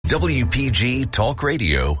WPG Talk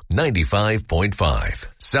Radio 95.5,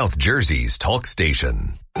 South Jersey's talk station.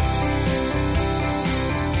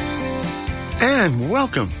 And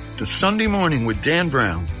welcome to Sunday Morning with Dan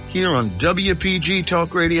Brown here on WPG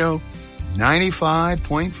Talk Radio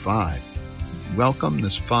 95.5. Welcome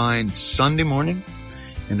this fine Sunday morning.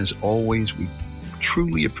 And as always, we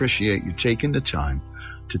truly appreciate you taking the time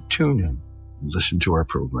to tune in and listen to our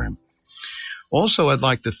program. Also, I'd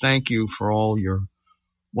like to thank you for all your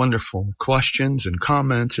wonderful questions and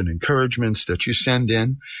comments and encouragements that you send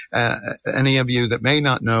in. Any of you that may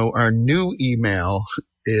not know, our new email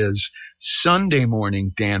is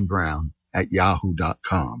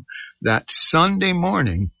sundaymorningdanbrown@yahoo.com. That's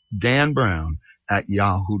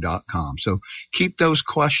sundaymorningdanbrown@yahoo.com. So keep those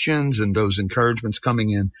questions and those encouragements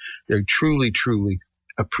coming in. They're truly, truly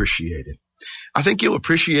appreciated. I think you'll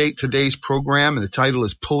appreciate today's program, and the title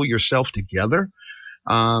is Pull Yourself Together.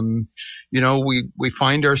 We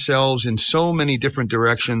find ourselves in so many different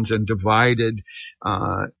directions and divided,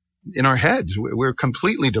 in our heads. We're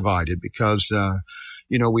completely divided because,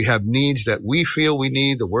 we have needs that we feel we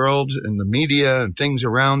need, the world and the media and things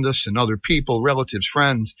around us and other people, relatives,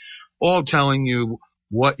 friends, all telling you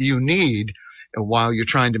what you need while you're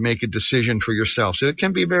trying to make a decision for yourself. So it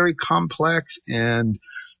can be very complex and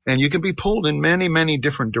you can be pulled in many, many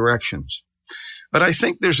different directions. But I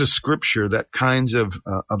think there's a scripture that kinds of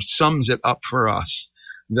sums it up for us,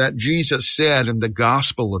 that Jesus said in the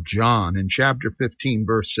Gospel of John in chapter 15,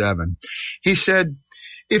 verse 7. He said,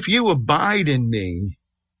 "If you abide in me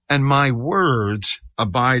and my words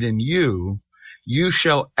abide in you, you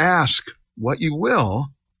shall ask what you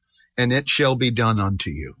will, and it shall be done unto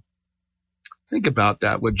you." Think about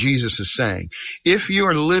that, what Jesus is saying. If you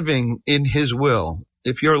are living in his will,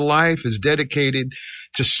 if your life is dedicated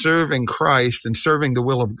to serving Christ and serving the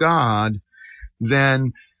will of God,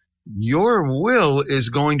 then your will is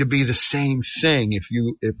going to be the same thing if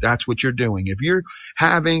that's what you're doing. If you're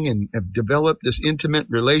having and have developed this intimate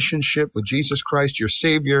relationship with Jesus Christ, your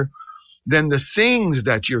Savior, then the things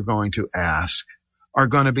that you're going to ask are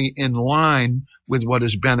going to be in line with what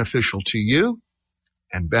is beneficial to you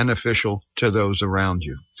and beneficial to those around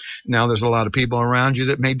you. Now, there's a lot of people around you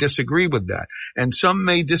that may disagree with that. And some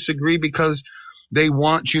may disagree because they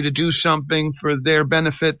want you to do something for their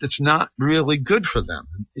benefit that's not really good for them.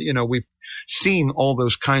 We've seen all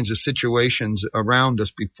those kinds of situations around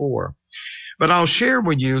us before. But I'll share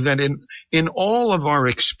with you that in all of our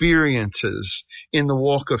experiences in the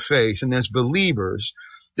walk of faith and as believers,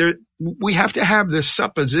 we have to have this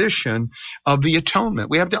supposition of the atonement.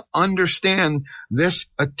 We have to understand this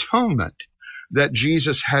atonement that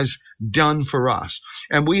Jesus has done for us.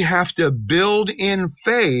 And we have to build in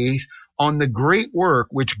faith on the great work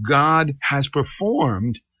which God has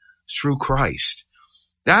performed through Christ.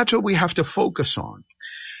 That's what we have to focus on.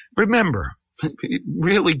 Remember,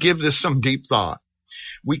 really give this some deep thought.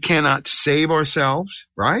 We cannot save ourselves,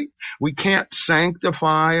 right? We can't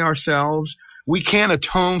sanctify ourselves. We can't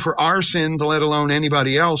atone for our sins, let alone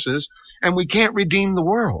anybody else's. And we can't redeem the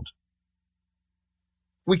world.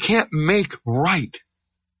 We can't make right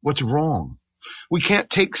what's wrong. We can't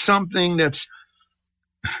take something that's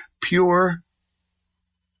pure.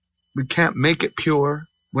 We can't make it pure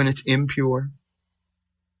when it's impure.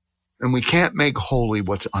 And we can't make holy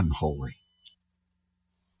what's unholy.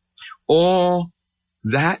 All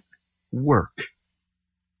that work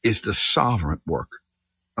is the sovereign work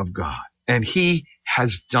of God. And he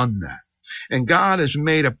has done that. And God has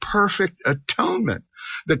made a perfect atonement.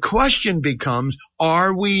 The question becomes,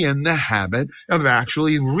 are we in the habit of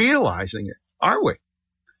actually realizing it? Are we?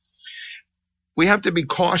 We have to be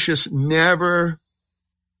cautious never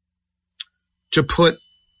to put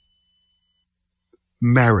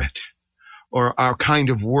merit or our kind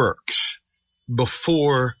of works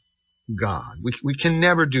before God. We can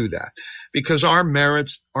never do that because our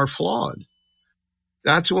merits are flawed.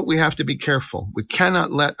 That's what we have to be careful. We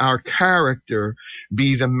cannot let our character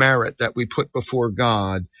be the merit that we put before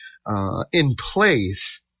God in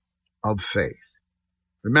place of faith.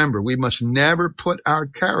 Remember, we must never put our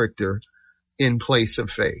character in place of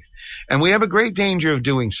faith. And we have a great danger of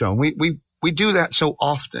doing so. We do that so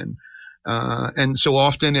often. And so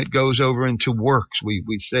often it goes over into works.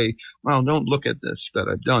 We say, well, don't look at this that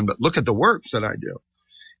I've done, but look at the works that I do.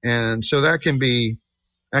 And so that can be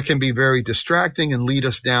very distracting and lead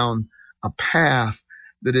us down a path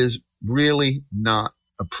that is really not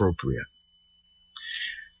appropriate.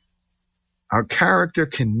 Our character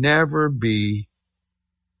can never be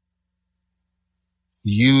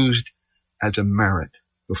used as a merit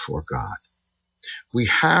before God. We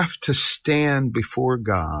have to stand before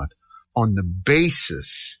God on the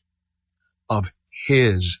basis of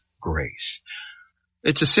His grace.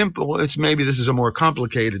 Maybe this is a more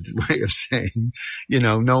complicated way of saying,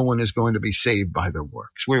 no one is going to be saved by their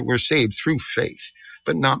works. We're saved through faith,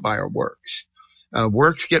 but not by our works.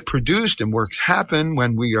 Works get produced and works happen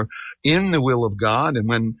when we are in the will of God and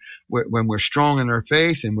when we're strong in our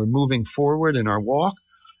faith and we're moving forward in our walk.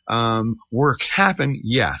 Works happen,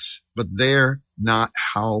 yes, but they're not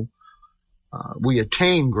how we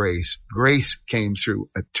attain grace. Grace came through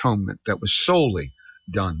atonement that was solely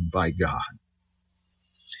done by God.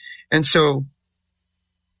 And so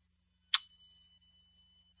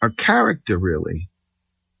our character really,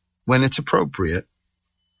 when it's appropriate,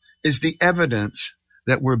 is the evidence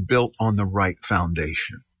that we're built on the right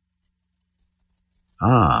foundation.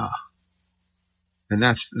 And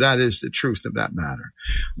that is the truth of that matter.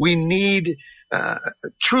 We need,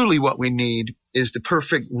 truly what we need is the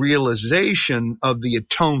perfect realization of the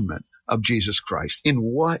atonement of Jesus Christ in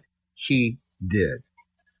what He did.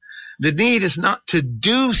 The need is not to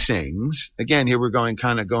do things. Again, here we're going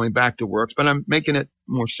back to works, but I'm making it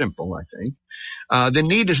more simple, I think. The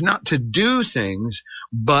need is not to do things,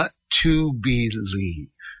 but to believe.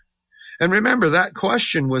 And remember, that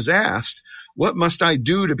question was asked, what must I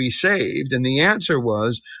do to be saved? And the answer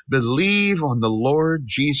was, believe on the Lord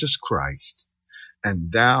Jesus Christ,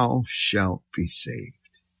 and thou shalt be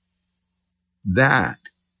saved. That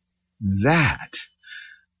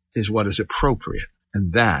is what is appropriate,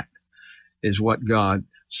 and that is what God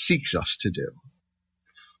seeks us to do.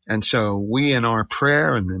 And so we in our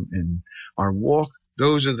prayer and in our walk,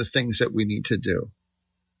 those are the things that we need to do.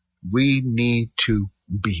 We need to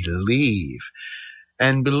believe.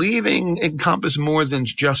 And believing encompasses more than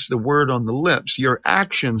just the word on the lips. Your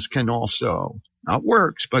actions can also, not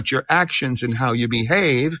works, but your actions and how you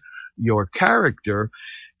behave, your character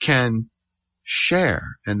can share.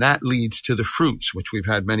 And that leads to the fruits, which we've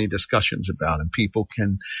had many discussions about. And people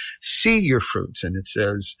can see your fruits. And it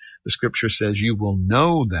says, the scripture says, you will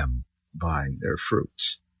know them by their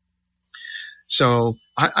fruits. So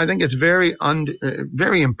I think it's very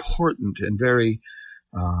important and very,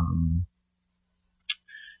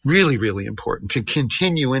 really, really important to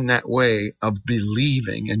continue in that way of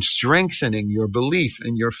believing and strengthening your belief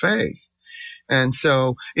and your faith. And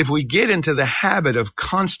so if we get into the habit of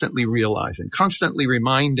constantly realizing, constantly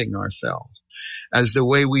reminding ourselves, as the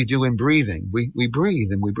way we do in breathing, we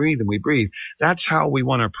breathe and we breathe and we breathe. That's how we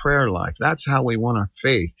want our prayer life. That's how we want our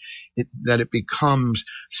faith, that it becomes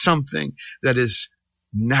something that is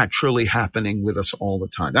naturally happening with us all the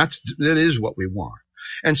time. That is what we want.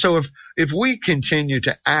 And so if we continue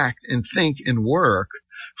to act and think and work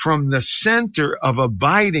from the center of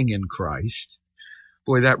abiding in Christ,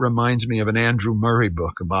 boy, that reminds me of an Andrew Murray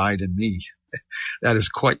book, Abide in Me. That is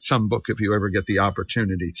quite some book if you ever get the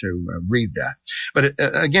opportunity to read that. But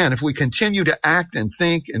again, if we continue to act and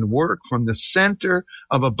think and work from the center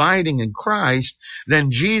of abiding in Christ,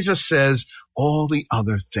 then Jesus says all the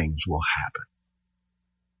other things will happen.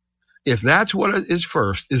 If that's what is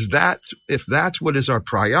first, if that's what is our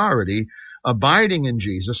priority, abiding in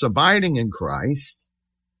Jesus, abiding in Christ,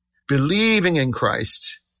 believing in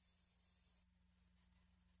Christ,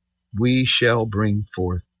 we shall bring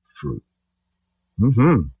forth fruit.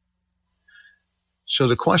 So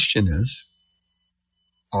the question is,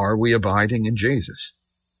 are we abiding in Jesus?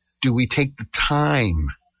 Do we take the time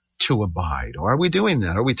to abide? Are we doing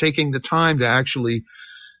that? Are we taking the time to actually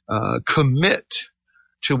commit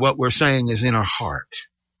to what we're saying is in our heart?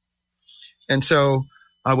 And so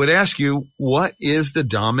I would ask you, what is the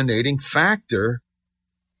dominating factor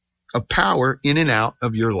of power in and out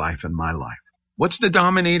of your life and my life? What's the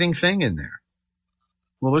dominating thing in there?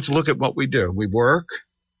 Well, let's look at what we do. We work.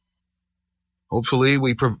 Hopefully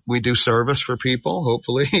we do service for people.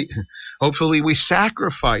 Hopefully we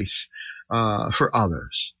sacrifice for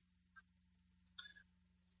others.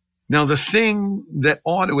 Now, the thing that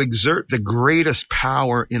ought to exert the greatest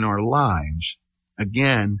power in our lives,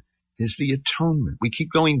 again, is the atonement. We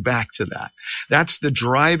keep going back to that. That's the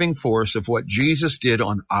driving force of what Jesus did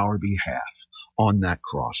on our behalf on that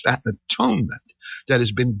cross. That atonement that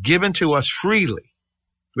has been given to us freely.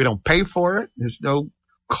 We don't pay for it. There's no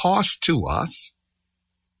cost to us.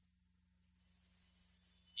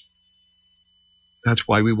 That's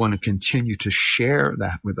why we want to continue to share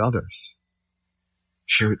that with others.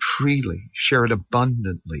 Share it freely. Share it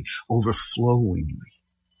abundantly, overflowingly.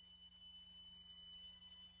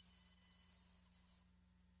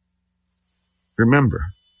 Remember,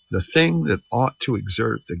 the thing that ought to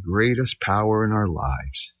exert the greatest power in our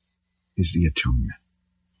lives is the atonement.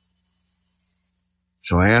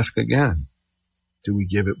 So I ask again, do we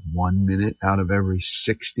give it 1 minute out of every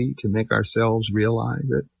 60 to make ourselves realize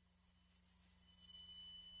it?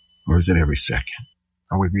 Or is it every second?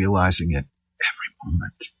 Are we realizing it every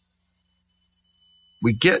moment?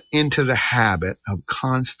 We get into the habit of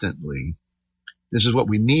constantly, this is what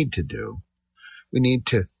we need to do. We need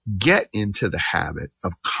to get into the habit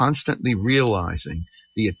of constantly realizing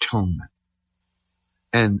the atonement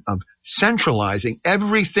and of centralizing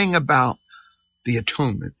everything about the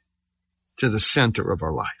atonement to the center of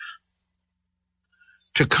our life.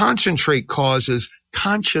 To concentrate causes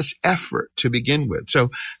conscious effort to begin with.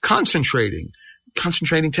 So concentrating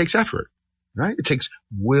takes effort, right? It takes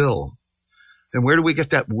will. And where do we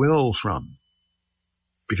get that will from?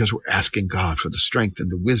 Because we're asking God for the strength and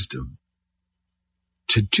the wisdom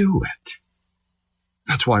to do it.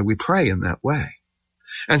 That's why we pray in that way.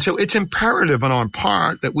 And so it's imperative on our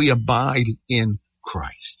part that we abide in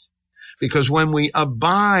Christ. Because when we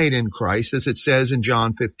abide in Christ, as it says in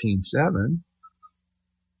John 15:7,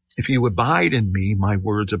 if you abide in me, my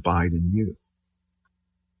words abide in you.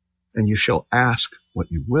 And you shall ask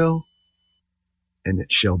what you will, and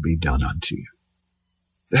it shall be done unto you.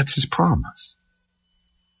 That's his promise.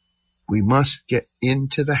 We must get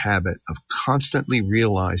into the habit of constantly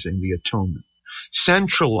realizing the atonement,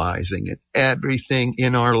 centralizing it, everything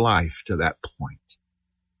in our life to that point.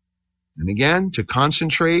 And again, to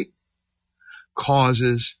concentrate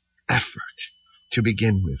causes effort. To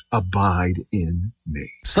begin with, abide in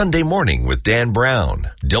me. Sunday Morning with Dan Brown,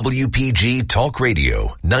 WPG Talk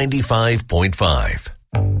Radio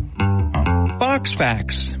 95.5. Fox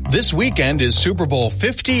Facts. This weekend is Super Bowl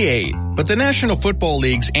 58, but the National Football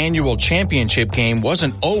League's annual championship game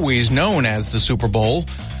wasn't always known as the Super Bowl.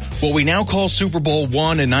 What we now call Super Bowl I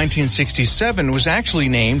in 1967 was actually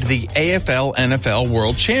named the AFL-NFL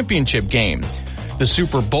World Championship Game. The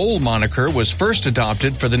Super Bowl moniker was first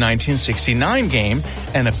adopted for the 1969 game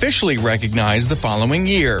and officially recognized the following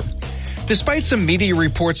year. Despite some media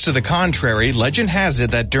reports to the contrary, legend has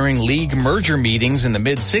it that during league merger meetings in the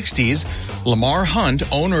mid-60s, Lamar Hunt,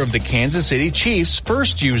 owner of the Kansas City Chiefs,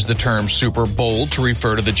 first used the term Super Bowl to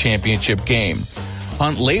refer to the championship game.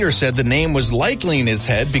 Hunt later said the name was likely in his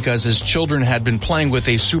head because his children had been playing with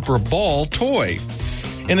a Super Ball toy.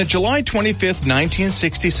 In a July 25,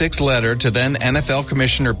 1966 letter to then NFL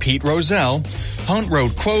Commissioner Pete Rozelle, Hunt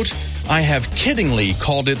wrote, quote, "I have kiddingly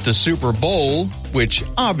called it the Super Bowl, which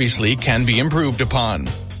obviously can be improved upon."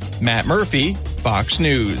 Matt Murphy, Fox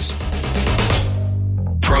News.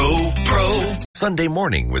 Pro. Sunday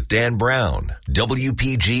Morning with Dan Brown,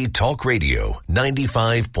 WPG Talk Radio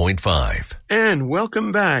 95.5. And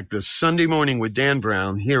welcome back to Sunday Morning with Dan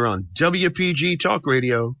Brown here on WPG Talk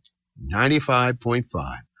Radio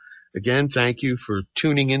 95.5. Again, thank you for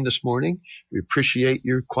tuning in this morning. We appreciate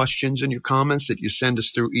your questions and your comments that you send us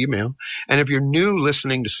through email. And if you're new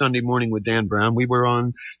listening to Sunday Morning with Dan Brown, we were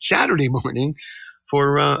on Saturday morning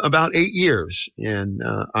for about 8 years. And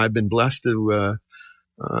I've been blessed to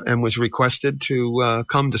and was requested to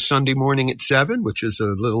come to Sunday morning at 7, which is a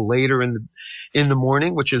little later in the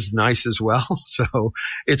morning, which is nice as well. So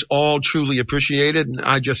it's all truly appreciated. And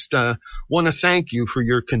I just want to thank you for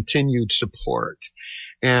your continued support.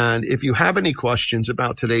 And if you have any questions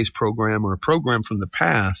about today's program or a program from the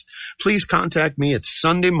past, please contact me at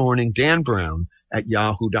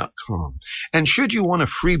sundaymorningdanbrown@yahoo.com. And should you want a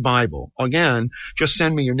free Bible, again, just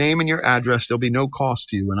send me your name and your address. There'll be no cost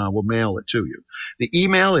to you, and I will mail it to you. The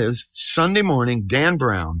email is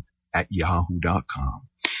sundaymorningdanbrown@yahoo.com.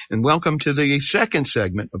 And welcome to the second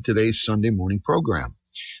segment of today's Sunday morning program.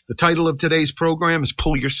 The title of today's program is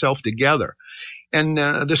Pull Yourself Together. And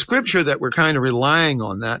the scripture that we're kind of relying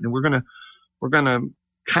on that, and we're gonna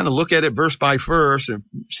kind of look at it verse by verse, and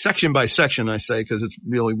section by section, I say, because it's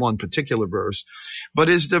really one particular verse, but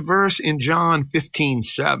is the verse in John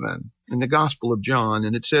 15:7 in the Gospel of John.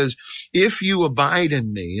 And it says, "If you abide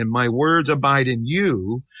in me and my words abide in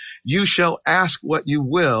you, you shall ask what you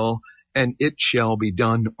will, and it shall be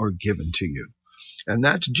done or given to you." And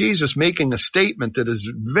that's Jesus making a statement that is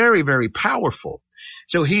very, very powerful.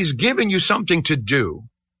 So he's giving you something to do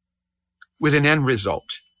with an end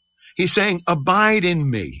result. He's saying, abide in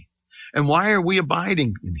me. And why are we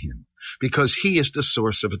abiding in him? Because he is the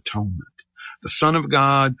source of atonement. The Son of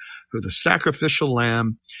God, who the sacrificial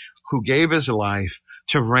lamb, who gave his life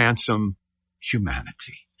to ransom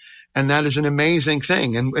humanity. And that is an amazing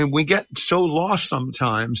thing. And we get so lost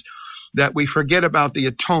sometimes that we forget about the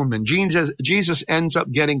atonement. Jesus ends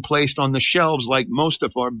up getting placed on the shelves like most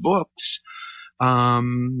of our books,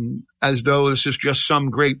 as though this is just some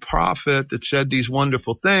great prophet that said these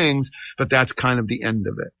wonderful things, but that's kind of the end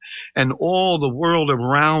of it. And all the world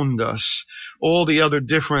around us, all the other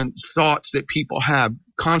different thoughts that people have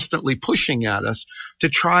constantly pushing at us to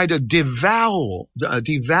try to devalue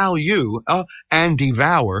and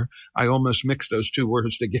devour. I almost mixed those two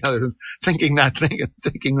words together, thinking that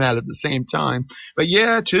at the same time. But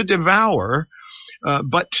yeah, to devour,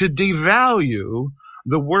 but to devalue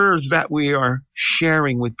the words that we are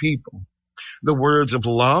sharing with people. The words of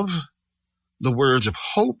love, the words of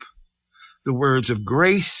hope, the words of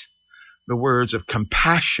grace, the words of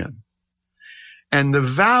compassion, and the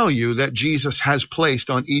value that Jesus has placed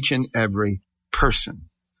on each and every person.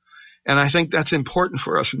 And I think that's important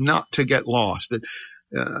for us not to get lost, that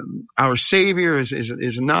our Savior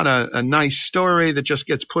is not a nice story that just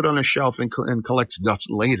gets put on a shelf and collects dust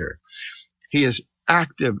later. He is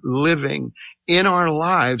active, living in our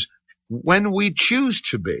lives when we choose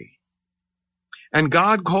to be. And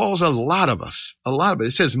God calls a lot of us.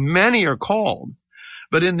 It says many are called,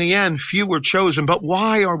 but in the end, few were chosen. But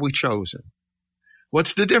why are we chosen?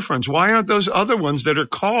 What's the difference? Why aren't those other ones that are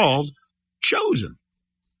called chosen?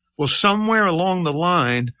 Well, somewhere along the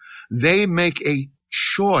line, they make a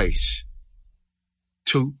choice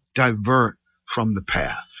to divert from the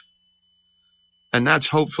path. And that's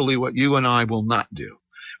hopefully what you and I will not do.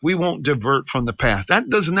 We won't divert from the path. That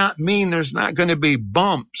does not mean there's not going to be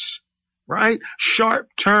bumps, right? Sharp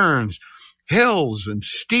turns, hills, and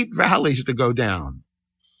steep valleys to go down.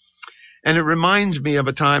 And it reminds me of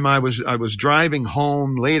a time I was driving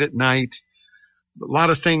home late at night. A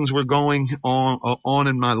lot of things were going on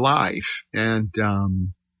in my life, and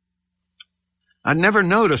I'd never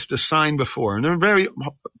noticed a sign before. And there were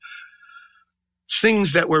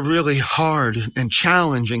things that were really hard and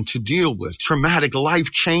challenging to deal with, traumatic,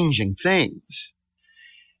 life-changing things.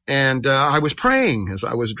 And I was praying as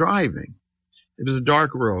I was driving. It was a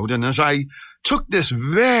dark road, and as I took this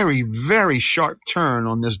very, very sharp turn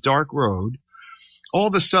on this dark road, all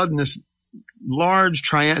of a sudden this large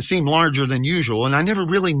triangle seemed larger than usual, and I never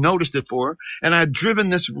really noticed it before, and I'd driven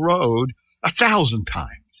this road 1,000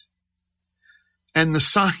 times. And the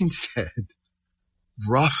sign said,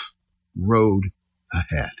 rough road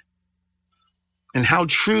ahead. And how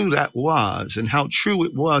true that was, and how true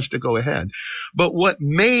it was to go ahead. But what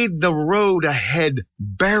made the road ahead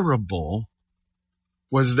bearable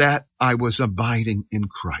was that I was abiding in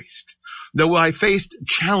Christ. Though I faced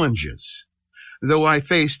challenges, though I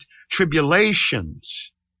faced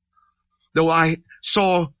tribulations, though I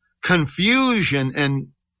saw confusion and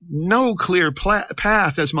no clear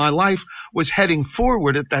path as my life was heading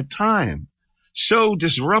forward at that time, so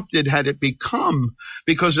disrupted had it become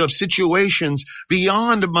because of situations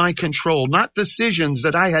beyond my control, not decisions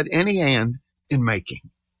that I had any hand in making.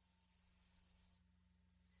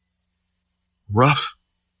 Rough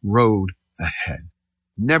road ahead.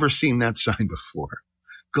 Never seen that sign before.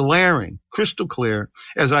 Glaring, crystal clear.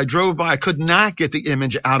 As I drove by, I could not get the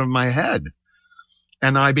image out of my head.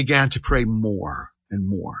 And I began to pray more and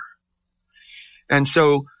more. And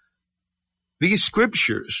so these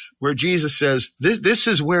scriptures where Jesus says, this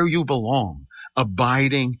is where you belong,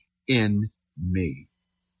 abiding in me.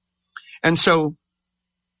 And so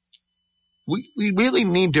we really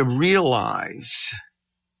need to realize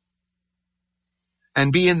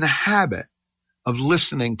and be in the habit of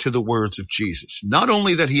listening to the words of Jesus. Not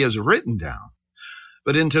only that he has written down,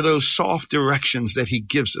 but into those soft directions that he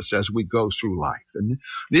gives us as we go through life. And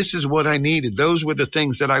this is what I needed. Those were the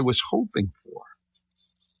things that I was hoping for.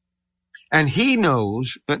 And he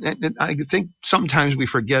knows, and I think sometimes we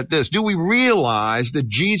forget this. Do we realize that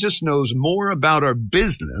Jesus knows more about our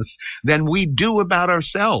business than we do about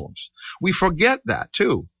ourselves? We forget that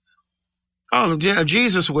too. Oh,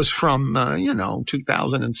 Jesus was from,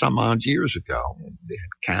 2,000 and some odd years ago. They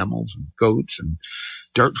had camels and goats and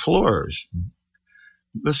dirt floors.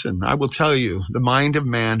 Listen, I will tell you, the mind of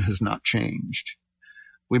man has not changed.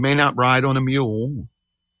 We may not ride on a mule.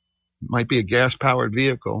 It might be a gas-powered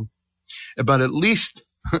vehicle. But at least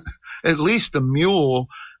the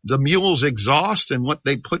mule's exhaust and what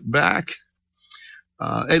they put back,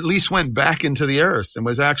 at least went back into the earth and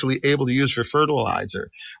was actually able to use for fertilizer.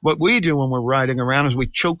 What we do when we're riding around is we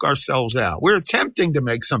choke ourselves out. We're attempting to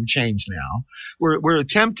make some change now. We're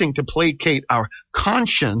attempting to placate our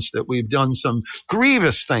conscience that we've done some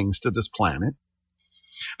grievous things to this planet.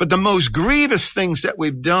 But the most grievous things that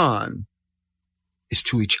we've done is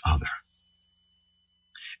to each other.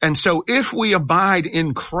 And so if we abide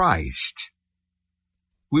in Christ,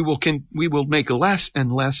 we will make less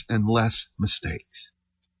and less and less mistakes.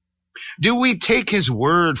 Do we take his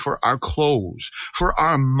word for our clothes, for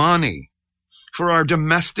our money, for our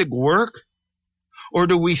domestic work? Or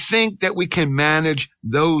do we think that we can manage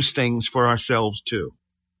those things for ourselves too?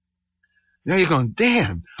 Now you're going,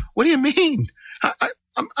 Dan, what do you mean?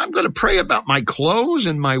 I'm going to pray about my clothes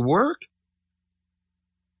and my work.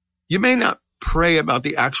 You may not pray about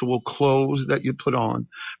the actual clothes that you put on,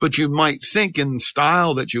 but you might think in the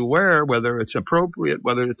style that you wear, whether it's appropriate,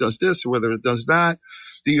 whether it does this, or whether it does that.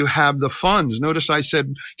 Do you have the funds? Notice I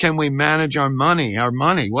said, can we manage our money?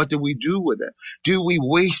 What do we do with it? Do we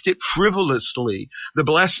waste it frivolously, the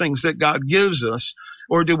blessings that God gives us?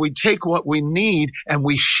 Or do we take what we need and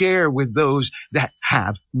we share with those that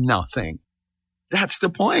have nothing? That's the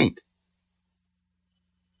point.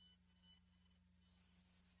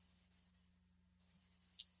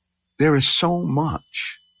 There is so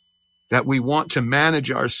much that we want to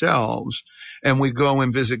manage ourselves, and we go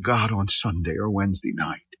and visit God on Sunday or Wednesday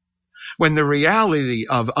night, when the reality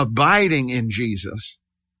of abiding in Jesus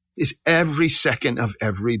is every second of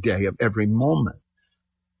every day, of every moment,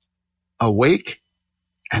 awake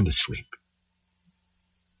and asleep.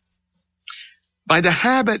 By the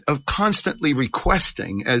habit of constantly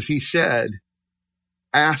requesting, as he said,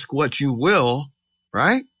 ask what you will,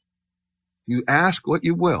 right? You ask what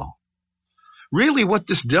you will. Really what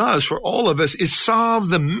this does for all of us is solve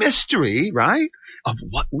the mystery, right, of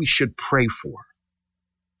what we should pray for.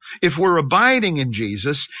 If we're abiding in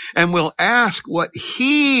Jesus and we'll ask what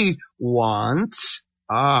he wants,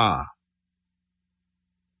 and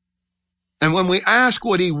when we ask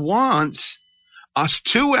what he wants us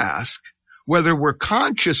to ask, whether we're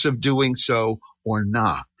conscious of doing so or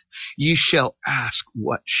not, ye shall ask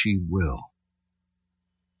what she will.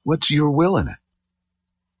 What's your will in it?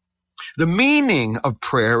 The meaning of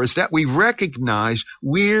prayer is that we recognize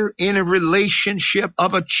we're in a relationship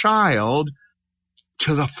of a child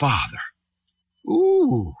to the Father.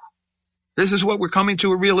 Ooh, this is what we're coming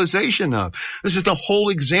to a realization of. This is the whole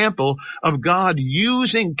example of God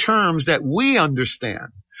using terms that we understand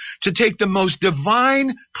to take the most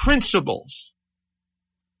divine principles,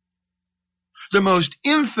 the most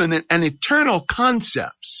infinite and eternal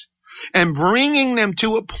concepts, and bringing them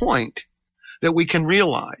to a point that we can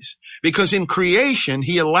realize. Because in creation,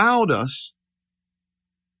 he allowed us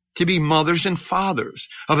to be mothers and fathers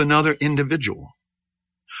of another individual,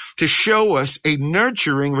 to show us a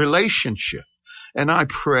nurturing relationship. And I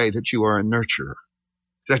pray that you are a nurturer,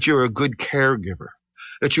 that you're a good caregiver,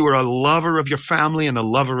 that you are a lover of your family and a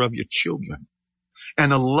lover of your children,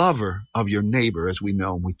 and a lover of your neighbor, as we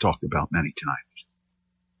know and we've talked about many times.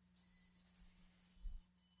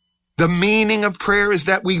 The meaning of prayer is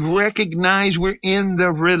that we recognize we're in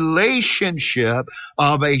the relationship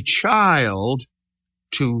of a child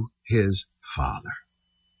to his Father.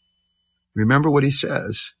 Remember what he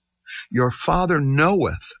says. Your Father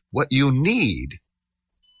knoweth what you need,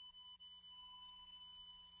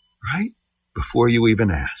 right? Before you even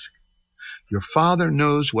ask. Your Father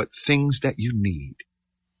knows what things that you need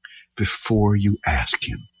before you ask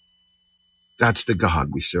him. That's the God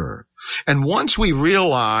we serve. And once we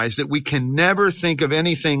realize that we can never think of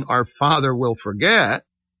anything our Father will forget,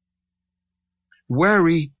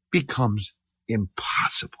 worry becomes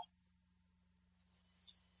impossible.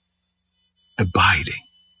 Abiding.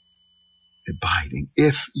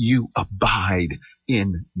 If you abide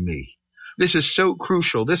in me. This is so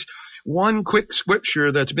crucial. This one quick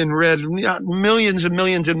scripture that's been read millions and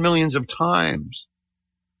millions and millions of times.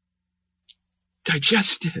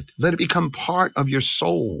 Digest it. Let it become part of your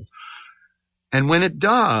soul. And when it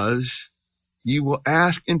does, you will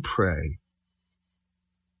ask and pray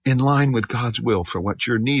in line with God's will for what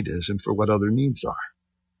your need is and for what other needs are.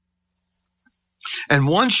 And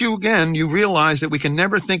once you realize that we can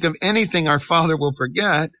never think of anything our Father will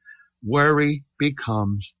forget, worry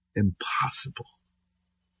becomes impossible.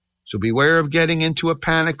 So beware of getting into a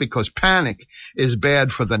panic, because panic is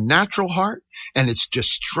bad for the natural heart and it's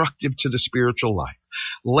destructive to the spiritual life.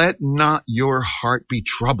 Let not your heart be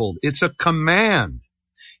troubled. It's a command.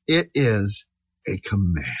 It is a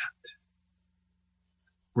command.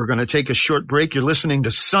 We're going to take a short break. You're listening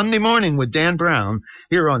to Sunday Morning with Dan Brown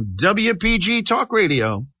here on WPG Talk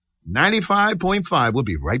Radio 95.5. We'll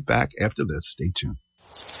be right back after this. Stay tuned.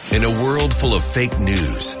 In a world full of fake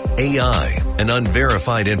news, AI, and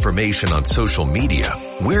unverified information on social media,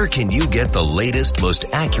 where can you get the latest, most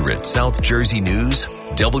accurate South Jersey news?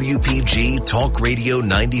 WPG Talk Radio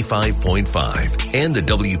 95.5 and the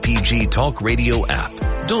WPG Talk Radio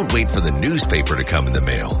app. Don't wait for the newspaper to come in the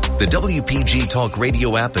mail. The WPG Talk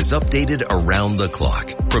Radio app is updated around the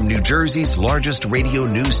clock from New Jersey's largest radio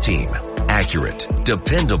news team. Accurate,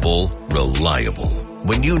 dependable, reliable.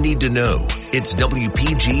 When you need to know, it's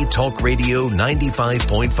WPG Talk Radio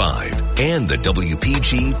 95.5 and the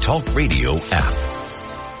WPG Talk Radio app.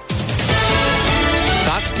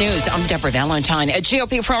 Fox News, I'm Deborah Valentine.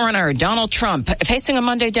 GOP frontrunner Donald Trump facing a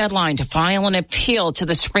Monday deadline to file an appeal to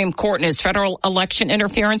the Supreme Court in his federal election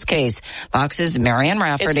interference case. Fox's Marianne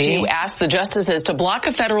Rafferty. It's to ask the justices to block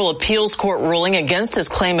a federal appeals court ruling against his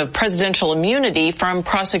claim of presidential immunity from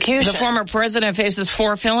prosecution. The former president faces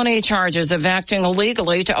 4 felony charges of acting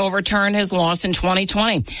illegally to overturn his loss in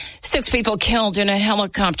 2020. 6 people killed in a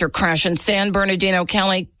helicopter crash in San Bernardino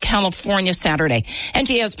County, California Saturday.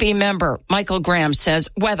 NTSB member Michael Graham says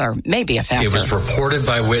weather may be a factor. It was reported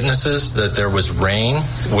by witnesses that there was rain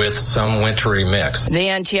with some wintry mix. The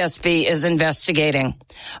NTSB is investigating.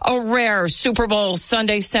 A rare Super Bowl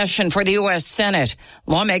Sunday session for the U.S. Senate.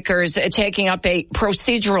 Lawmakers taking up a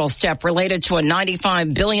procedural step related to a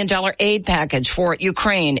 $95 billion aid package for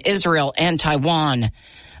Ukraine, Israel, and Taiwan.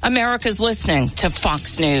 America's listening to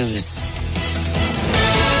Fox News.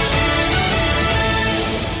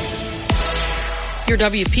 Your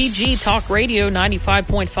WPG Talk Radio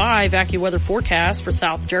 95.5 AccuWeather forecast for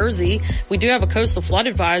South Jersey. We do have a coastal flood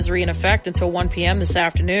advisory in effect until 1 p.m. this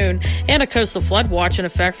afternoon and a coastal flood watch in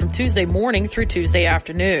effect from Tuesday morning through Tuesday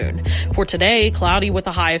afternoon. For today, cloudy with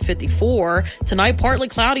a high of 54. Tonight, partly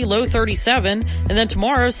cloudy, low 37. And then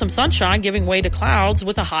tomorrow, some sunshine giving way to clouds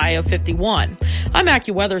with a high of 51. I'm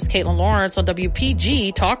AccuWeather's Caitlin Lawrence on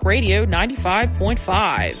WPG Talk Radio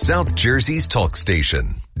 95.5. South Jersey's talk station.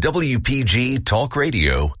 WPG Talk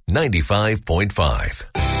Radio 95.5.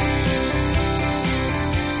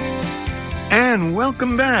 And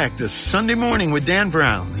welcome back to Sunday Morning with Dan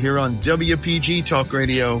Brown here on WPG Talk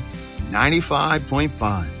Radio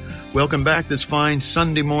 95.5. Welcome back this fine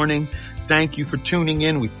Sunday morning. Thank you for tuning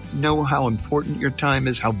in. We know how important your time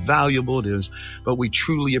is, how valuable it is, but we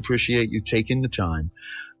truly appreciate you taking the time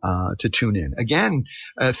to tune in. Again,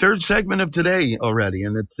 third segment of today already,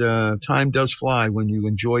 and time does fly when you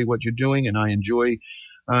enjoy what you're doing, and I enjoy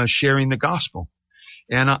sharing the gospel.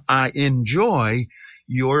 And I enjoy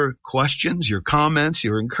your questions, your comments,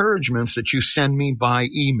 your encouragements that you send me by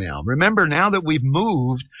email. Remember, now that we've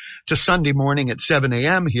moved to Sunday morning at 7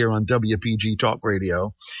 a.m. here on WPG Talk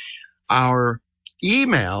Radio, our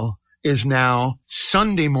email is now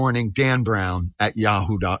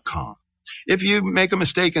sundaymorningdanbrown@yahoo.com. If you make a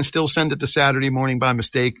mistake and still send it to Saturday morning by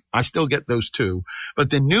mistake, I still get those too. But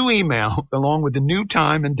the new email, along with the new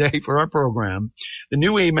time and day for our program, the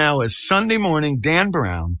new email is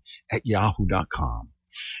sundaymorningdanbrown@yahoo.com.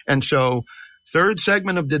 And so, third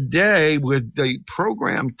segment of the day with the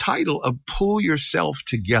program title of Pull Yourself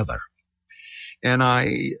Together. And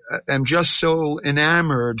I am just so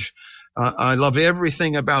enamored. I love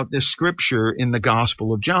everything about this scripture in the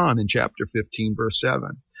Gospel of John in chapter 15, verse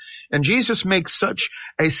 7. And Jesus makes such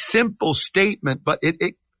a simple statement, but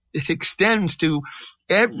it extends to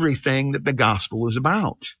everything that the gospel is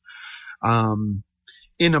about.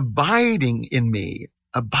 In abiding in me,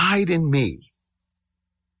 abide in me,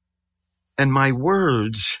 and my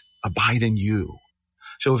words abide in you.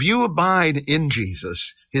 So if you abide in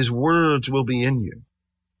Jesus, his words will be in you.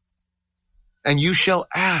 And you shall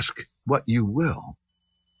ask what you will,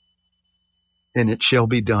 and it shall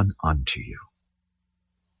be done unto you.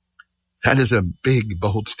 That is a big,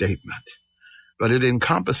 bold statement, but it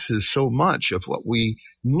encompasses so much of what we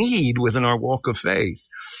need within our walk of faith.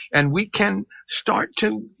 And we can start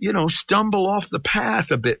to, stumble off the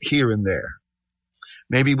path a bit here and there.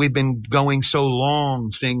 Maybe we've been going so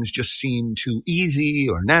long, things just seem too easy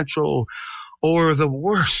or natural, or the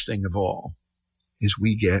worst thing of all is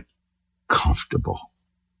we get comfortable.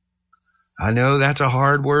 I know that's a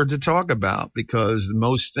hard word to talk about because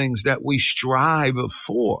most things that we strive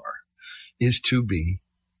for is to be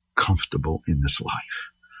comfortable in this life.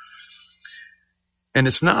 And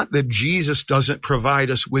it's not that Jesus doesn't provide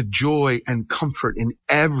us with joy and comfort in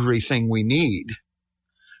everything we need.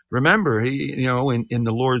 Remember, in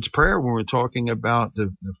the Lord's Prayer, when we're talking about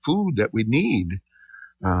the food that we need,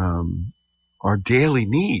 our daily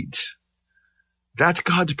needs, that's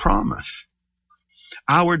God's promise.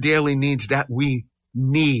 Our daily needs that we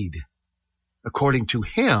need according to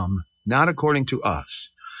him, not according to us.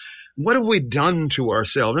 What have we done to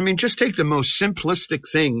ourselves? I mean, just take the most simplistic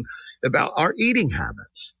thing about our eating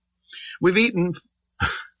habits. We've eaten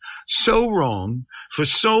so wrong for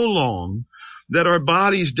so long that our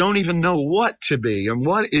bodies don't even know what to be and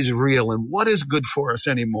what is real and what is good for us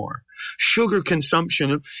anymore. Sugar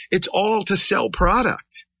consumption, it's all to sell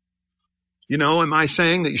product. Am I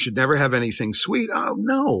saying that you should never have anything sweet? Oh,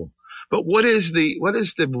 no. But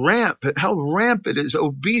how rampant is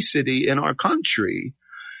obesity in our country?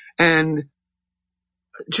 And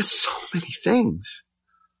just so many things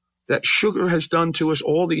that sugar has done to us,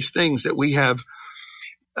 all these things that we have.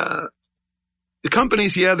 The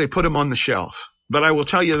companies, they put them on the shelf. But I will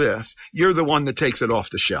tell you this, you're the one that takes it off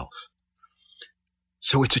the shelf.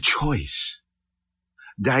 So it's a choice.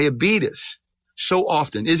 Diabetes. So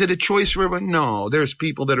often. Is it a choice for everyone? No, there's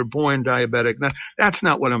people that are born diabetic. Now, that's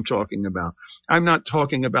not what I'm talking about. I'm not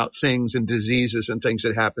talking about things and diseases and things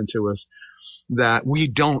that happen to us that we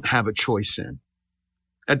don't have a choice in.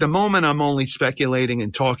 At the moment, I'm only speculating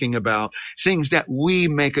and talking about things that we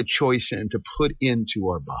make a choice in to put into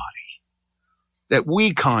our body, that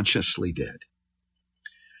we consciously did.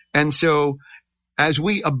 And so as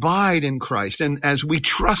we abide in Christ and as we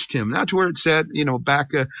trust him, that's where it said, back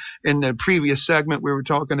in the previous segment, we were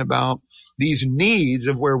talking about these needs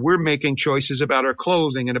of where we're making choices about our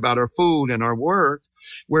clothing and about our food and our work,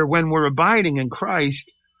 where when we're abiding in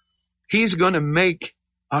Christ, he's going to make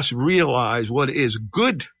us realize what is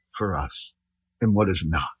good for us and what is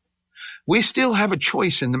not. We still have a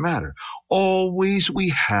choice in the matter. Always we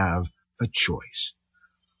have a choice.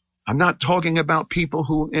 I'm not talking about people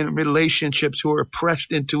who in relationships who are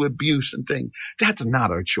pressed into abuse and things. That's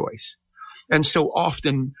not our choice. And so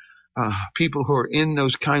often people who are in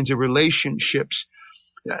those kinds of relationships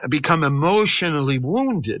become emotionally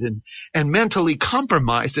wounded and mentally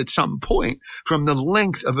compromised at some point from the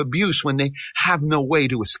length of abuse when they have no way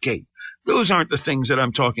to escape. Those aren't the things that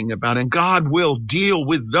I'm talking about. And God will deal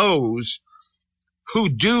with those who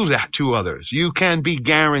do that to others. You can be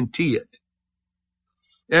guaranteed it.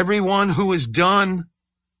 Everyone who is done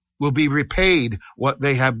will be repaid what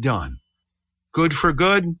they have done. Good for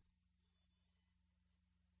good.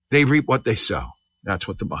 They reap what they sow. That's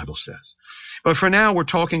what the Bible says. But for now, we're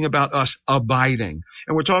talking about us abiding.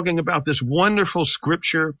 And we're talking about this wonderful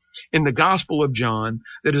scripture in the Gospel of John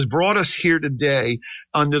that has brought us here today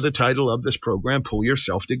under the title of this program, Pull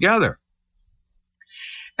Yourself Together.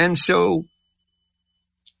 And so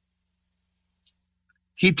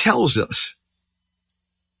he tells us,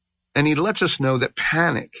 and he lets us know that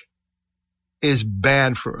panic is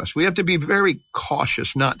bad for us. We have to be very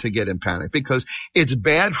cautious not to get in panic because it's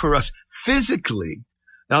bad for us physically,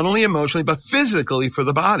 not only emotionally, but physically for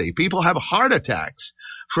the body. People have heart attacks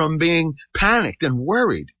from being panicked and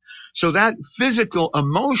worried. So that physical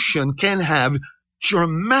emotion can have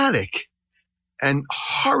dramatic and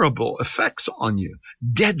horrible effects on you,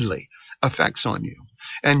 deadly effects on you.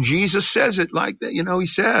 And Jesus says it like that. He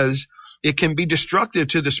says, it can be destructive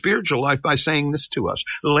to the spiritual life by saying this to us.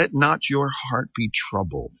 Let not your heart be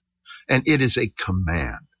troubled. And it is a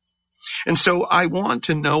command. And so I want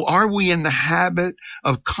to know, are we in the habit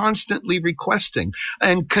of constantly requesting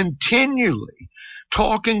and continually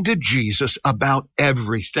talking to Jesus about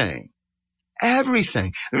everything?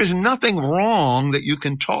 Everything. There is nothing wrong that you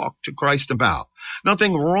can talk to Christ about.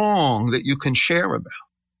 Nothing wrong that you can share about.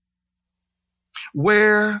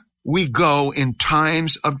 Where we go in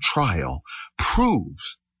times of trial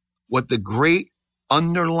proves what the great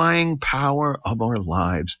underlying power of our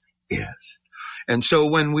lives is. And so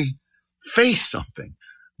when we face something,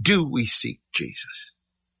 do we seek Jesus?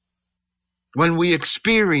 When we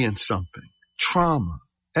experience something, trauma,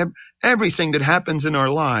 everything that happens in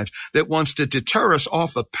our lives that wants to deter us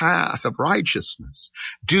off a path of righteousness,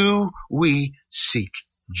 do we seek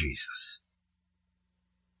Jesus?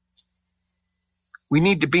 We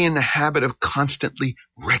need to be in the habit of constantly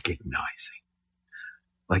recognizing,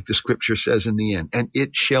 like the scripture says in the end, and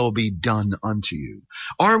it shall be done unto you.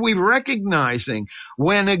 Are we recognizing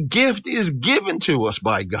when a gift is given to us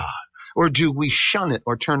by God? Or do we shun it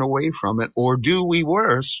or turn away from it? Or do we,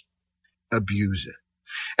 worse, abuse it?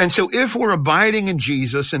 And so if we're abiding in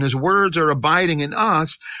Jesus and his words are abiding in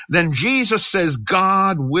us, then Jesus says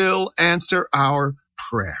God will answer our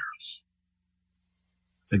prayers.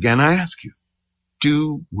 Again, I ask you,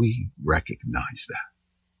 do we recognize that?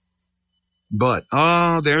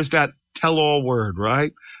 But, there's that tell-all word,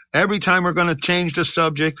 right? Every time we're going to change the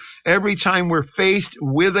subject, every time we're faced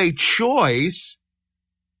with a choice,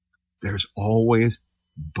 there's always,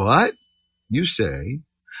 but, you say,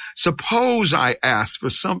 suppose I ask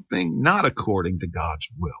for something not according to God's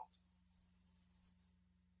will.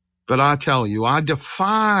 But I tell you, I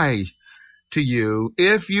defy to you,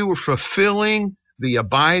 if you were fulfilling the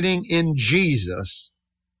abiding in Jesus,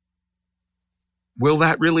 will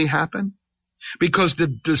that really happen? Because the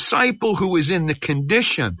disciple who is in the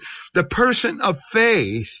condition, the person of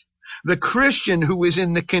faith, the Christian who is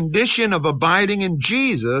in the condition of abiding in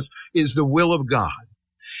Jesus is the will of God.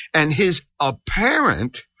 And his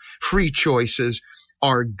apparent free choices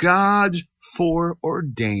are God's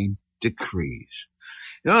foreordained decrees.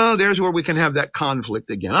 There's where we can have that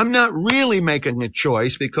conflict again. I'm not really making a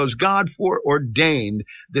choice because God foreordained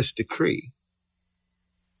this decree.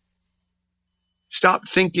 Stop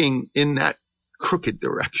thinking in that crooked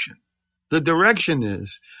direction. The direction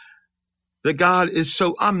is that God is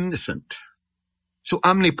so omniscient, so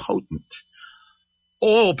omnipotent,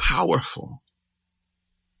 all powerful.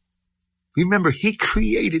 Remember, he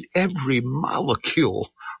created every molecule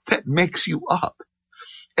that makes you up.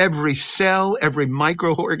 Every cell, every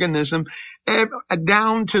microorganism,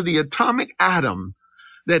 down to the atomic atom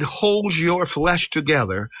that holds your flesh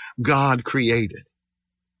together, God created.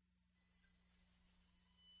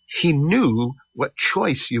 He knew what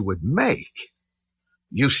choice you would make.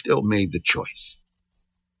 You still made the choice.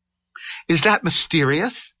 Is that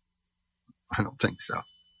mysterious? I don't think so.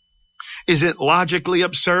 Is it logically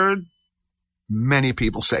absurd? Many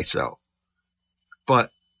people say so.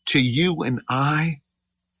 But to you and I,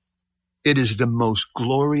 it is the most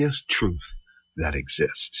glorious truth that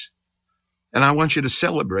exists. And I want you to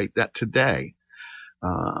celebrate that today.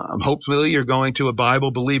 Hopefully you're going to a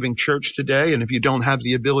Bible-believing church today, and if you don't have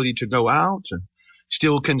the ability to go out and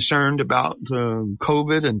still concerned about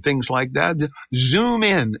COVID and things like that, Zoom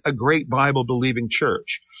in a great Bible-believing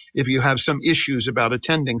church if you have some issues about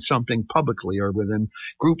attending something publicly or within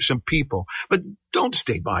groups of people. But don't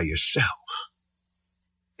stay by yourself.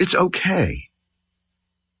 It's okay.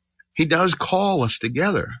 He does call us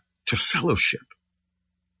together to fellowship.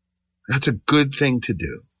 That's a good thing to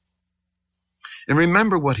do. And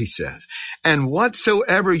remember what he says. And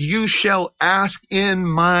whatsoever you shall ask in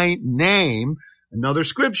my name, another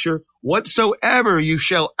scripture, whatsoever you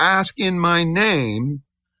shall ask in my name,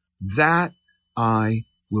 that I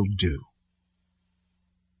will do.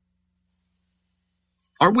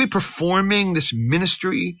 Are we performing this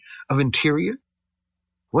ministry of interior?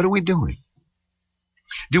 What are we doing?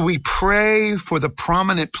 Do we pray for the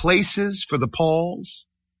prominent places, for the Pauls?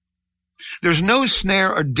 There's no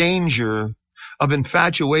snare or danger of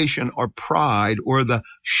infatuation or pride or the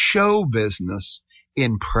show business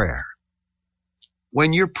in prayer.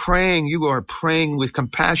 When you're praying, you are praying with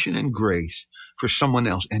compassion and grace for someone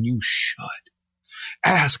else, and you should.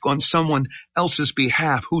 Ask on someone else's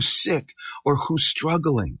behalf who's sick or who's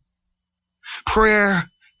struggling. Prayer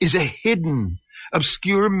is a hidden,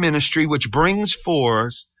 obscure ministry which brings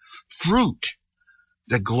forth fruit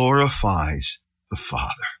that glorifies the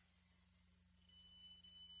Father.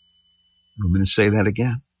 I'm going to say that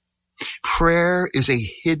again. Prayer is a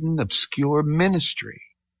hidden, obscure ministry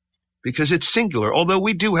because it's singular, although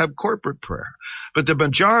we do have corporate prayer. But the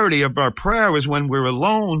majority of our prayer is when we're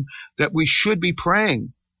alone, that we should be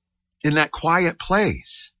praying in that quiet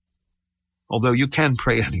place, although you can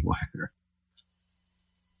pray anywhere.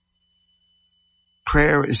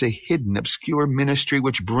 Prayer is a hidden, obscure ministry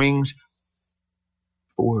which brings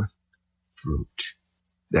forth fruit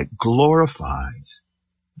that glorifies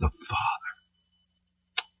the Father.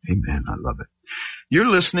 Amen. I love it. You're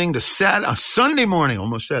listening to Sunday morning.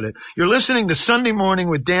 Almost said it. You're listening to Sunday Morning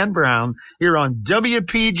with Dan Brown here on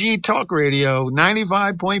WPG Talk Radio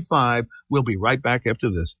 95.5. We'll be right back after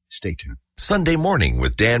this. Stay tuned. Sunday Morning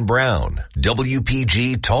with Dan Brown.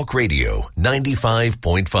 WPG Talk Radio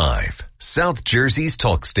 95.5. South Jersey's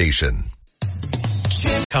talk station.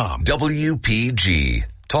 WPG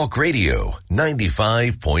Talk Radio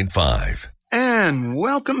 95.5. And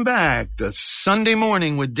welcome back to Sunday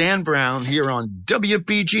Morning with Dan Brown here on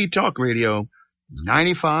WPG Talk Radio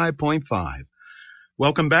 95.5.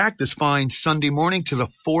 Welcome back this fine Sunday morning to the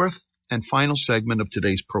fourth and final segment of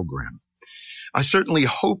today's program. I certainly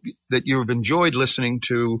hope that you've enjoyed listening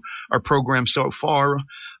to our program so far,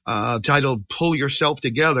 titled Pull Yourself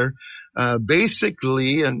Together,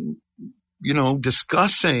 basically, and,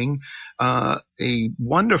 discussing a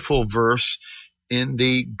wonderful verse in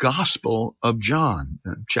the Gospel of John,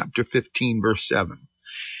 chapter 15, verse 7.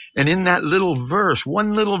 And in that little verse,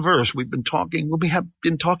 one little verse, we have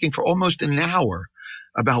been talking for almost an hour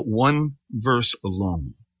about one verse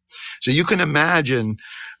alone. So you can imagine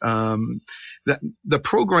that the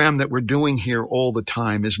program that we're doing here all the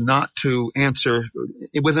time is not to answer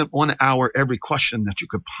within 1 hour every question that you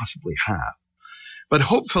could possibly have. But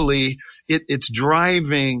hopefully it's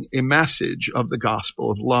driving a message of the gospel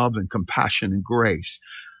of love and compassion and grace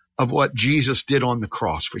of what Jesus did on the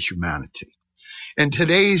cross for humanity. And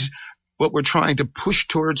what we're trying to push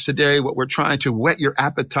towards today, what we're trying to whet your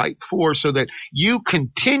appetite for so that you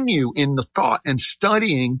continue in the thought and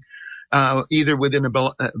studying either within a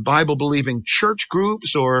Bible-believing church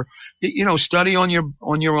groups or, study on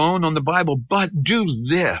your own on the Bible. But do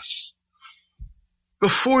this.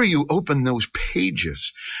 Before you open those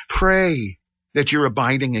pages, pray that you're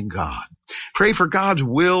abiding in God. Pray for God's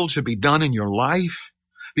will to be done in your life,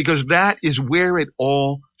 because that is where it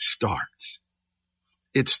all starts.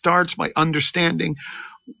 It starts by understanding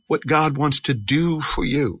what God wants to do for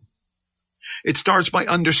you. It starts by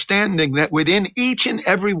understanding that within each and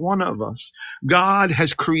every one of us, God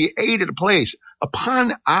has created a place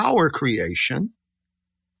upon our creation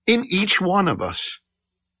in each one of us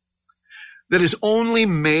that is only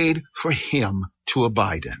made for him to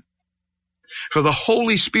abide in. For the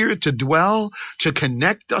Holy Spirit to dwell, to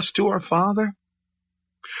connect us to our Father,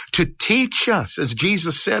 to teach us, as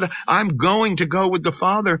Jesus said, I'm going to go with the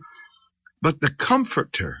Father, but the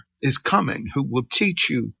Comforter is coming who will teach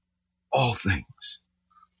you all things.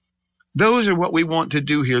 Those are what we want to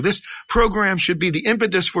do here. This program should be the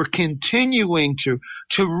impetus for continuing to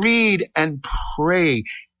read and pray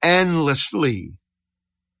endlessly.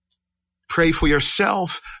 Pray for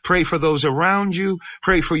yourself. Pray for those around you.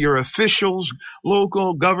 Pray for your officials,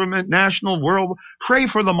 local, government, national, world. Pray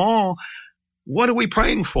for them all. What are we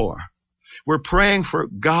praying for? We're praying for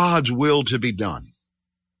God's will to be done.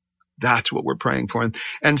 That's what we're praying for.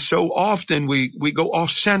 And so often we go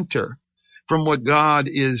off center from what God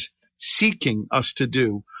is seeking us to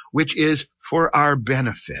do, which is for our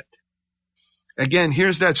benefit. Again,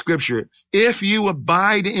 here's that scripture. If you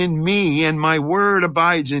abide in me and my word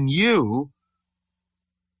abides in you,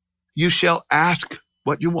 you shall ask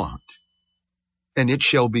what you want, and it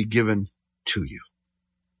shall be given to you.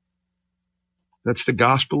 That's the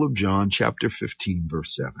Gospel of John, chapter 15,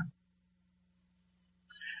 verse 7.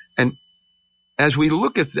 And as we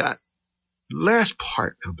look at that last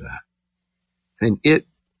part of that, and it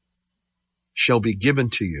shall be given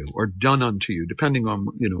to you or done unto you, depending on,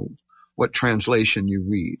 what translation you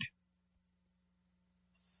read.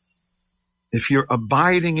 If you're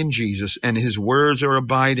abiding in Jesus and his words are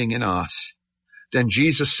abiding in us, then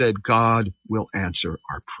Jesus said God will answer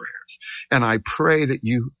our prayers. And I pray that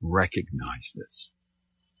you recognize this.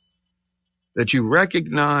 That you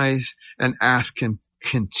recognize and ask him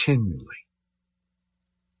continually.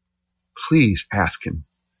 Please ask him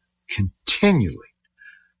continually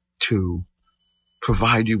to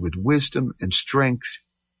provide you with wisdom and strength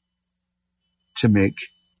to make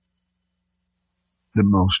the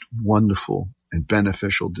most wonderful and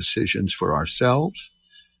beneficial decisions for ourselves,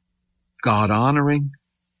 God honoring,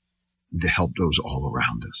 and to help those all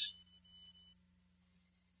around us.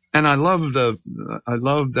 And I love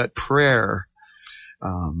that prayer.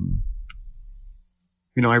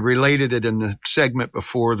 I related it in the segment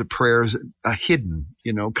before, the prayers hidden,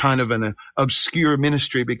 kind of an obscure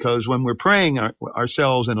ministry, because when we're praying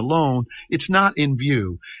ourselves and alone, it's not in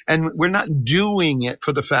view. And we're not doing it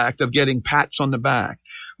for the fact of getting pats on the back.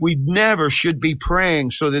 We never should be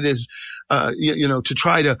praying so that is, to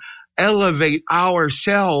try to elevate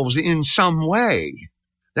ourselves in some way.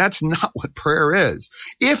 That's not what prayer is.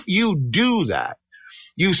 If you do that,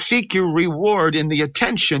 you seek your reward in the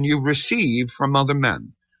attention you receive from other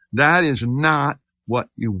men. That is not what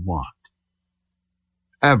you want.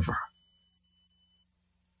 Ever.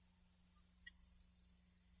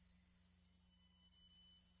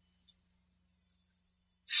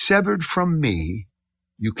 Severed from me,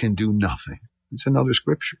 you can do nothing. It's another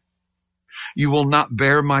scripture. You will not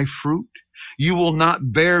bear my fruit. You will not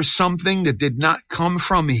bear something that did not come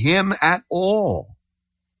from him at all.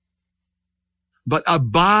 But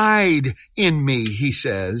abide in me, he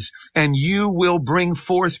says, and you will bring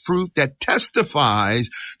forth fruit that testifies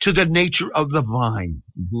to the nature of the vine.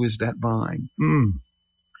 Who is that vine?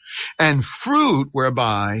 And fruit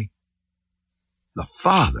whereby the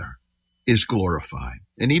Father is glorified.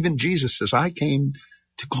 And even Jesus says, I came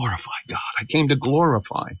to glorify God. I came to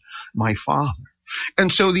glorify my Father.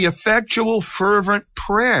 And so the effectual, fervent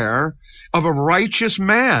prayer of a righteous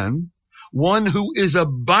man, one who is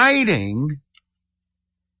abiding,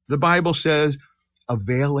 the Bible says,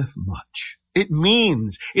 availeth much. It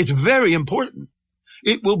means it's very important.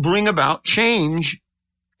 It will bring about change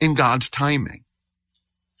in God's timing.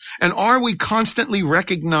 And are we constantly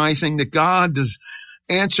recognizing that God does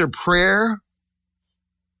answer prayer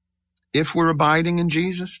if we're abiding in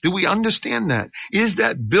Jesus? Do we understand that? Is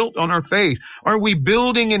that built on our faith? Are we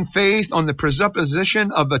building in faith on the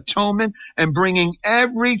presupposition of atonement and bringing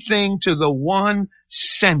everything to the one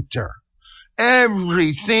center?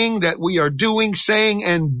 Everything that we are doing, saying,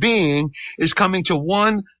 and being is coming to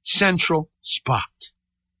one central spot.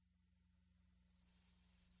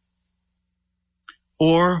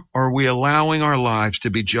 Or are we allowing our lives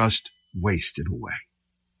to be just wasted away?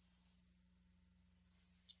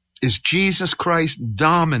 Is Jesus Christ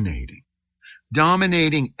dominating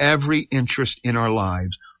every interest in our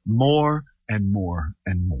lives more and more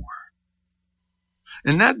and more?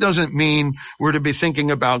 And that doesn't mean we're to be thinking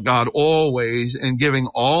about God always and giving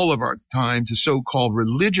all of our time to so-called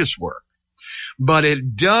religious work. But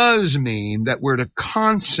it does mean that we're to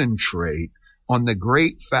concentrate on the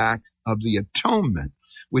great fact of the atonement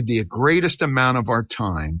with the greatest amount of our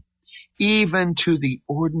time, even to the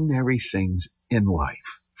ordinary things in life,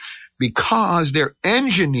 because they're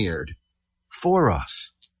engineered for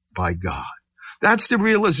us by God. That's the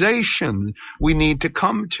realization we need to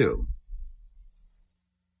come to.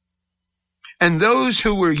 And those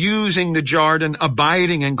who were using the jargon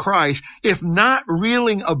abiding in Christ, if not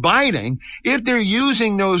really abiding, if they're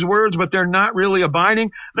using those words but they're not really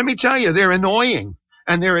abiding, let me tell you, they're annoying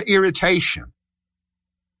and they're an irritation.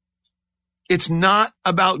 It's not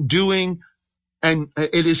about doing, and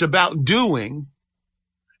it is about doing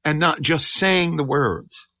and not just saying the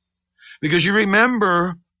words. Because you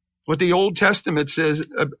remember what the Old Testament says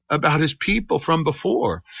about his people from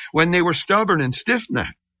before, when they were stubborn and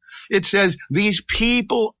stiff-necked. It says, these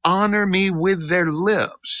people honor me with their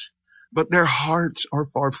lips, but their hearts are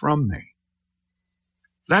far from me.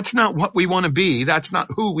 That's not what we want to be. That's not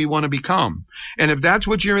who we want to become. And if that's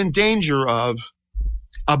what you're in danger of,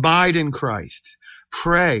 abide in Christ.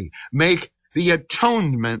 Pray. Make the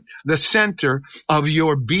atonement the center of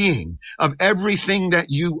your being, of everything that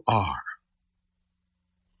you are.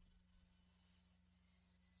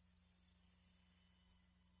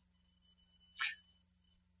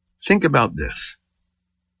 Think about this.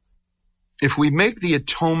 If we make the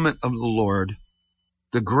atonement of the Lord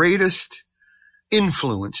the greatest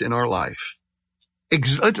influence in our life,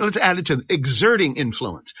 let's add it to exerting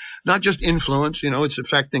influence, not just influence, it's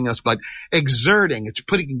affecting us, but exerting, it's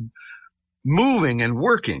moving and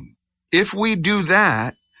working. If we do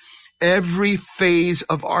that, every phase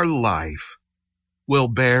of our life will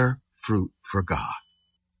bear fruit for God.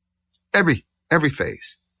 Every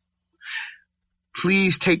phase.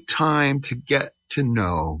 Please take time to get to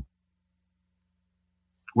know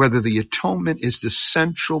whether the atonement is the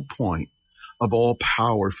central point of all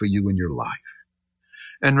power for you in your life.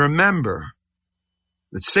 And remember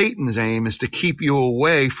that Satan's aim is to keep you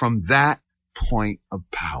away from that point of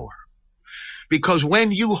power. Because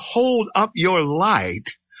when you hold up your light,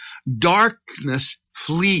 darkness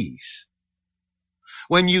flees.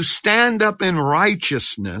 When you stand up in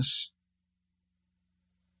righteousness,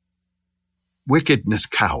 wickedness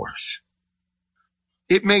cowers.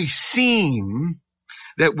 It may seem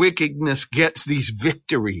that wickedness gets these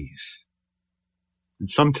victories. And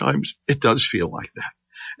sometimes it does feel like that.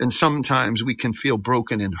 And sometimes we can feel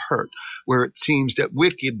broken and hurt, where it seems that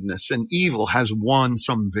wickedness and evil has won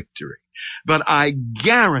some victory. But I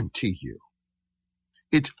guarantee you,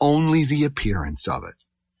 it's only the appearance of it.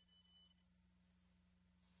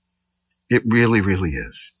 It really, really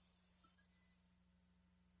is.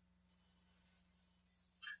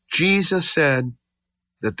 Jesus said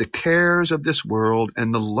that the cares of this world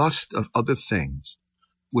and the lust of other things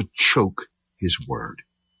would choke his word.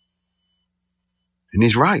 And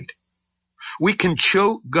he's right. We can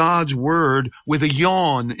choke God's word with a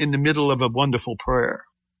yawn in the middle of a wonderful prayer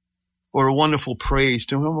or a wonderful praise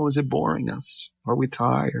to him. Oh, is it boring us? Are we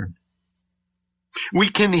tired? We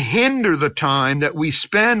can hinder the time that we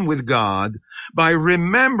spend with God by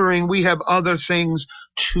remembering we have other things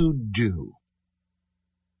to do.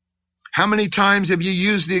 How many times have you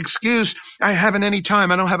used the excuse, I haven't any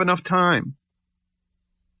time, I don't have enough time?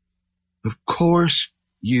 Of course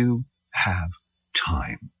you have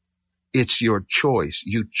time. It's your choice.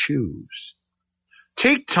 You choose.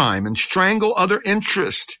 Take time and strangle other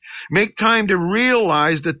interest. Make time to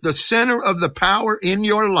realize that the center of the power in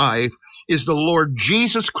your life is the Lord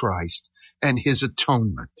Jesus Christ and his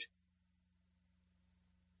atonement.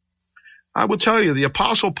 I will tell you, the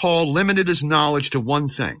Apostle Paul limited his knowledge to one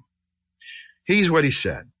thing. Here's what he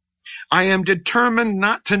said. I am determined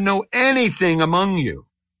not to know anything among you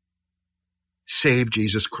save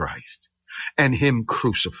Jesus Christ and him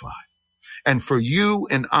crucified. And for you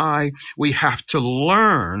and I, we have to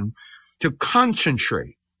learn to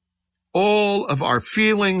concentrate all of our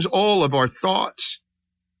feelings, all of our thoughts.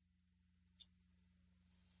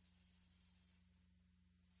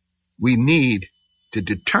 We need to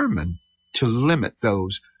determine to limit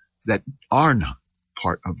those that are not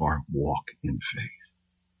part of our walk in faith.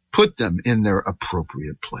 Put them in their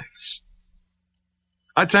appropriate place.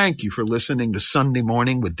 I thank you for listening to Sunday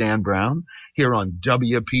Morning with Dan Brown here on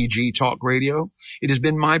WPG Talk Radio. It has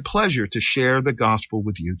been my pleasure to share the gospel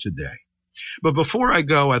with you today. But before I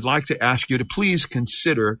go, I'd like to ask you to please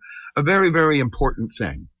consider a very, very important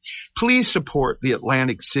thing. Please support the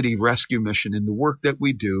Atlantic City Rescue Mission in the work that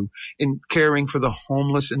we do in caring for the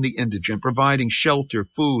homeless and the indigent, providing shelter,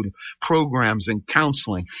 food, programs, and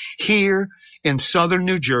counseling here in southern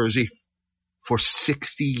New Jersey for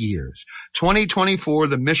 60 years. 2024,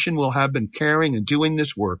 the mission will have been caring and doing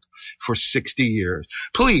this work for 60 years.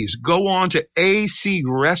 Please go on to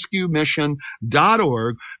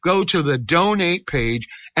acrescuemission.org, go to the donate page,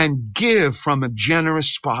 and give from a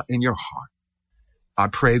generous spot in your heart. I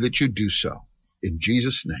pray that you do so. In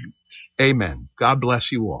Jesus' name, amen. God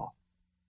bless you all.